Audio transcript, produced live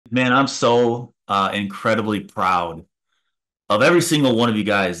Man, I'm so incredibly proud of every single one of you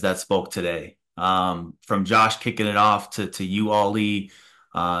guys that spoke today. From Josh kicking it off to you, Ollie,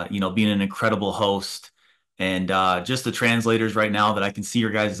 being an incredible host, and just the translators right now that I can see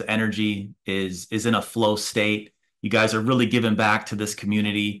your guys' energy is in a flow state. You guys are really giving back to this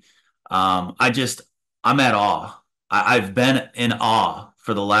community. I'm at awe. I've been in awe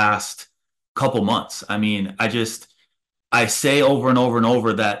for the last couple months. I say over and over and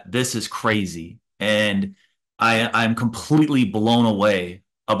over that this is crazy. And I'm completely blown away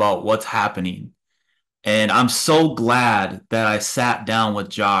about what's happening. And I'm so glad that I sat down with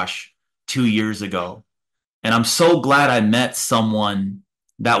Josh 2 years ago. And I'm so glad I met someone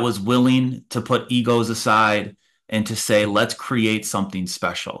that was willing to put egos aside and to say, let's create something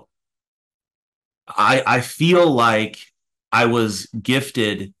special. I feel like I was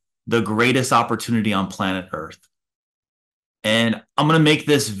gifted the greatest opportunity on planet Earth. And I'm going to make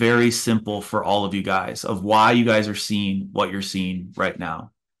this very simple for all of you guys of why you guys are seeing what you're seeing right now.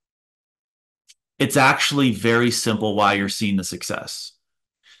 It's actually very simple why you're seeing the success.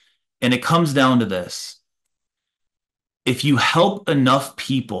 And it comes down to this. If you help enough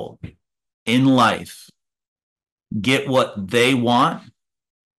people in life get what they want,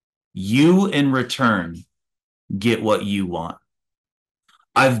 you in return get what you want.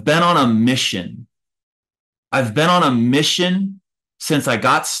 I've been on a mission. I've been on a mission since I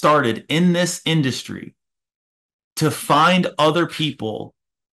got started in this industry to find other people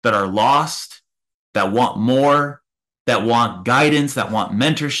that are lost, that want more, that want guidance, that want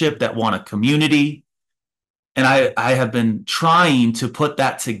mentorship, that want a community. And I have been trying to put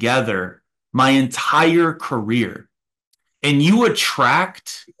that together my entire career. And you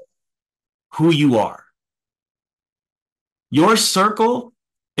attract who you are. Your circle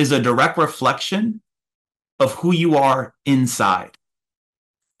is a direct reflection of who you are inside.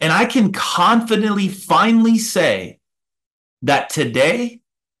 And I can confidently finally say that today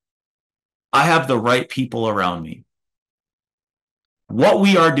I have the right people around me. What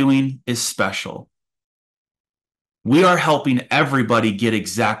we are doing is special. We are helping everybody get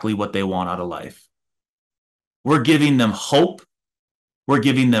exactly what they want out of life. We're giving them hope. We're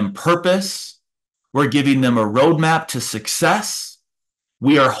giving them purpose. We're giving them a roadmap to success.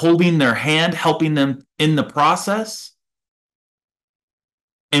 We are holding their hand, helping them in the process.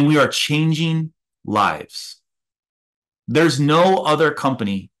 And we are changing lives. There's no other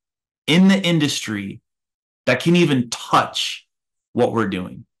company in the industry that can even touch what we're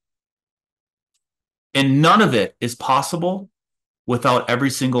doing. And none of it is possible without every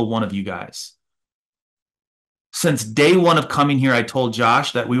single one of you guys. Since day one of coming here, I told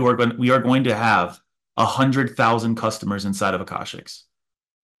Josh that we are going to have 100,000 customers inside of Akashx.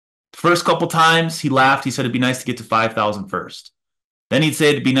 First couple times he laughed. He said it'd be nice to get to 5,000 first. Then he'd say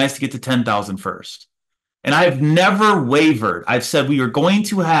it'd be nice to get to 10,000 first. And I've never wavered. I've said we are going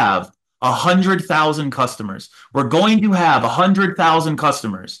to have 100,000 customers. We're going to have 100,000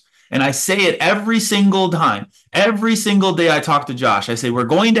 customers. And I say it every single time. Every single day I talk to Josh, I say we're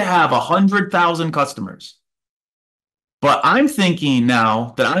going to have 100,000 customers. But I'm thinking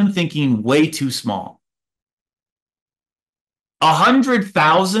now that I'm thinking way too small.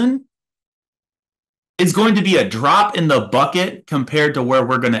 100,000 is going to be a drop in the bucket compared to where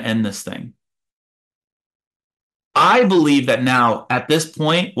we're going to end this thing. I believe that now at this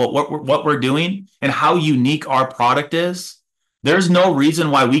point, what we're doing and how unique our product is, there's no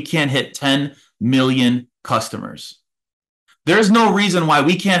reason why we can't hit 10 million customers. There's no reason why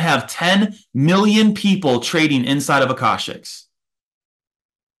we can't have 10 million people trading inside of Akashx.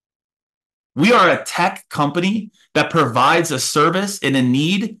 We are a tech company that provides a service and a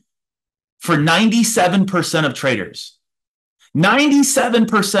need for 97% of traders.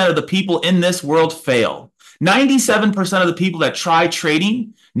 97% of the people in this world fail. 97% of the people that try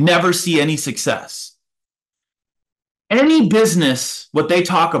trading never see any success. Any business, what they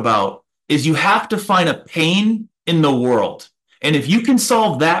talk about is you have to find a pain in the world. And if you can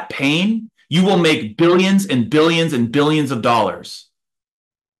solve that pain, you will make billions and billions and billions of dollars.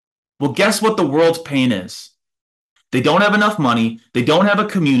 Well, guess what the world's pain is? They don't have enough money. They don't have a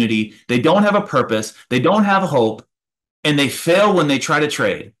community. They don't have a purpose. They don't have hope. And they fail when they try to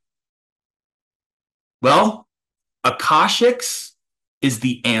trade. Well, Akashx is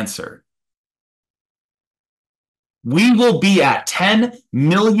the answer. We will be at 10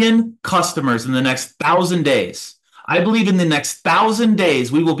 million customers in the next 1,000 days. I believe in the next 1,000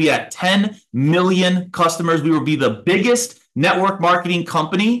 days, we will be at 10 million customers. We will be the biggest network marketing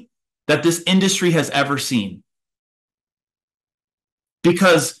company that this industry has ever seen.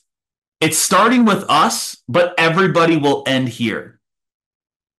 Because it's starting with us, but everybody will end here.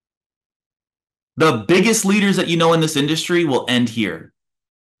 The biggest leaders that you know in this industry will end here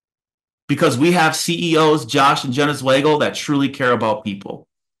because we have CEOs, Josh and Jenna Zwagel, that truly care about people.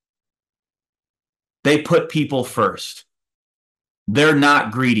 They put people first. They're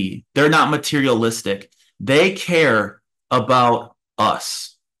not greedy. They're not materialistic. They care about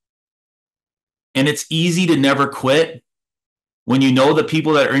us. And it's easy to never quit when you know the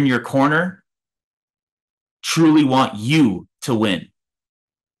people that are in your corner truly want you to win.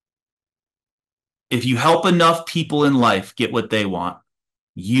 If you help enough people in life get what they want,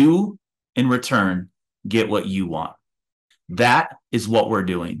 you in return get what you want. That is what we're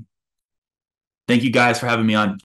doing. Thank you guys for having me on.